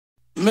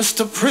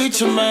Mr.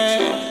 Preacher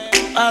Man,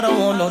 I don't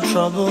want no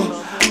trouble.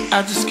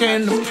 I just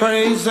came to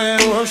praise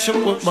and worship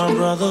with my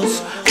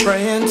brothers,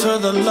 praying to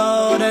the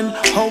Lord and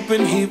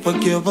hoping He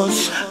forgive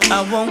us.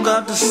 I want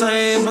God to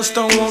save us,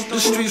 don't want the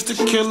streets to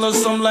kill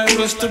us. I'm like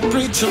Mr.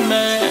 Preacher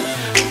Man,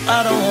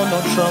 I don't want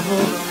no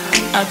trouble.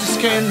 I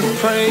just came to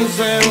praise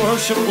and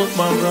worship with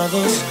my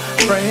brothers,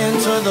 praying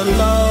to the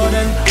Lord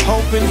and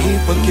hoping He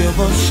forgive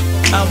us.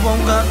 I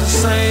want God to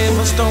save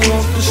us, don't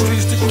want the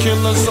streets to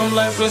kill us. I'm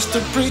like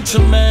Mr. Preacher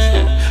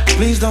Man,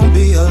 please don't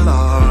be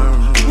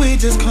alarmed. We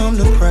just come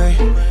to pray,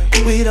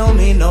 we don't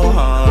mean no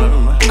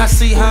harm. I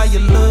see how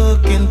you're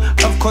looking,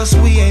 of course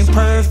we ain't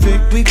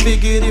perfect. We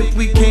figured if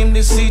we came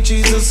to see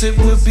Jesus it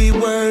would be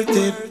worth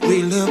it.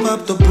 We live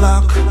up the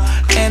block,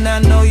 and I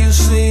know you've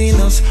seen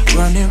us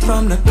running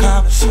from the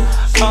cops.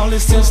 All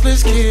this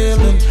senseless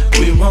killing,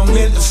 we won't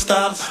let it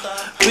stop.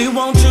 We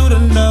want you to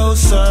know,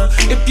 sir,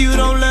 if you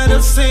don't let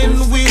us in,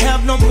 we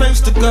have no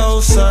place to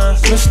go, sir.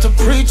 Mr.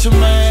 Preacher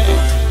Man,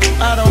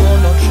 I don't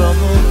want no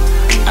trouble.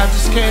 I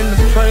just came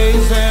to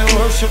praise and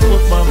worship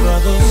with my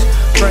brothers,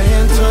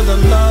 praying to the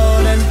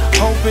Lord and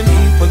hoping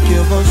He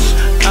forgive us.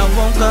 I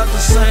want God to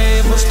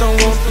save us, don't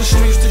want the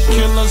streets to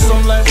kill us.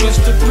 I'm like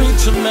Mr.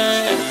 Preacher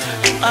Man,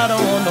 I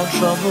don't want no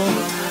trouble.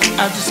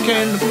 I just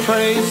came to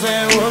praise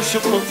and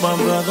worship with my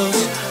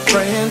brothers,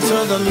 praying to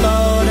the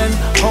Lord and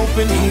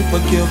hoping He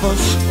forgive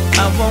us.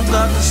 I want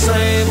God to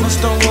save us,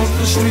 don't want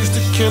the streets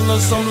to kill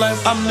us. I'm like,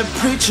 I'm the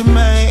Preacher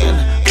Man,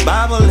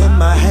 Bible in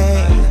my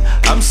hand.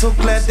 I'm so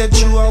glad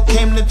that you all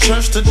came to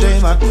church today,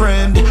 my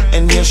friend.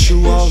 And yes,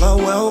 you all are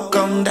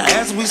welcomed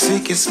as we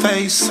seek His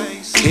face.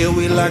 Here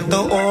we like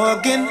the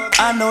organ,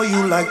 I know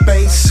you like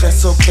bass.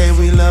 That's okay,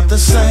 we love the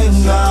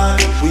same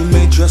God. We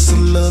may dress a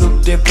little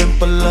different,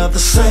 but love the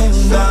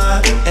same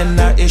God. And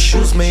our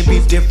issues may be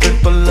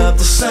different, but love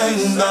the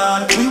same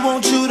God. We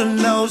want you to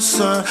know,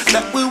 sir,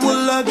 that we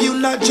will love you,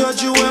 not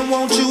judge you, and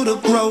want you to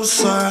grow,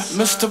 sir.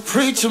 Mr.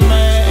 Preacher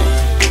Man,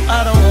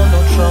 I don't want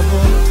no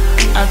trouble.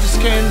 I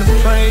just came to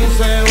praise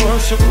and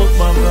worship with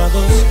my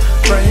brothers,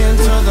 praying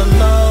to the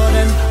Lord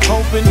and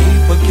hoping He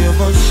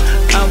forgive us.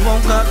 I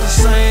want God to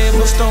save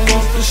us, don't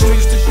want the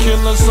streets to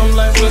kill us. I'm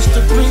like Mr.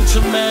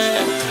 Preacher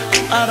Man,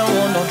 I don't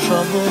want no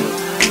trouble.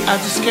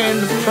 I just came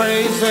to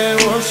praise and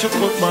worship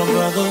with my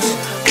brothers,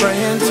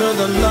 praying to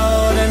the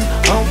Lord and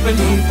hoping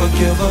He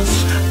forgive us.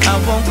 I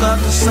want God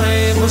to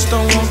save us,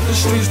 don't want the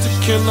streets to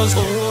kill us.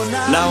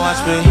 Now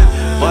watch me,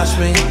 watch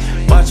me,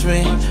 watch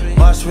me,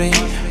 watch me,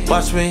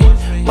 watch me,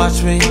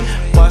 watch me,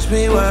 watch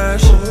me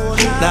worship.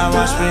 Now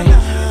watch me,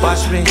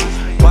 watch me,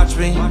 watch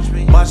me,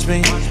 watch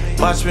me,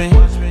 watch me,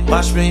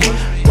 watch me,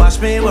 watch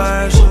me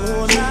worship.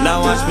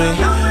 Now watch me,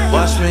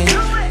 watch me,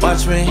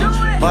 watch me,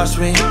 watch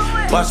me,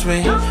 watch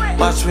me,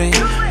 watch me,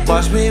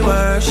 watch me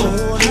worship.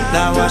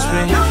 Now watch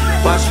me,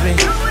 watch me,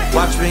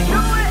 watch me,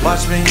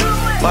 watch me,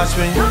 watch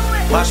me,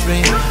 watch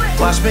me,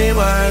 watch me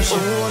worship.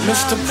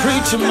 Mr.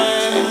 Preacher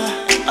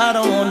Man, I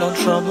don't want no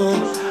trouble.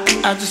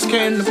 I just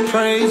came to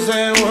praise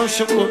and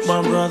worship with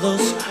my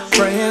brothers,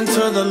 praying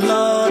to the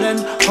Lord and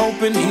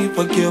hoping He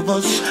forgive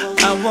us.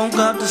 I want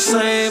God to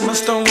save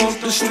us, don't want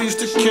the streets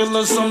to kill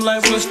us. I'm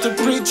like Mr.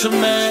 Preacher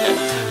Man,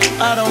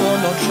 I don't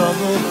want no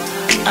trouble.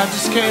 I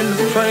just came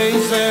to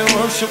praise and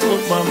worship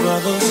with my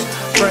brothers,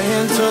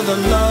 praying to the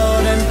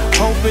Lord and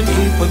hoping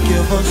He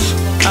forgive us.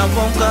 I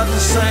want God to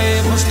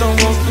save us, don't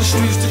want the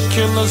streets to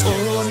kill us.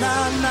 Oh,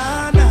 nah,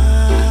 nah,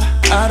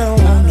 nah, I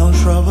don't want no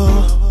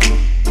trouble.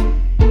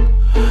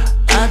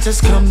 I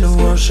just come to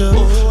worship.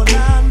 Oh,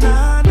 nah,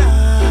 nah,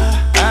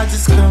 nah. I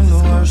just come to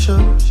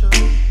worship.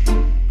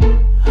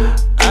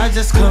 I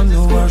just come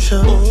to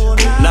worship. Oh,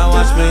 nah, now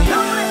watch me,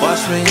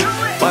 watch me,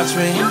 watch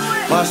me,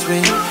 watch me,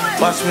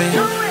 watch me,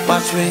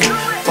 watch me,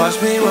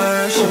 watch me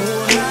worship.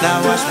 Now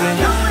watch me,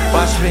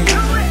 watch me,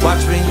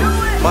 watch me,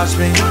 watch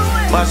me,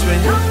 watch me,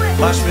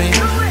 watch me,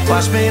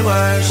 watch me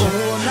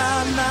worship.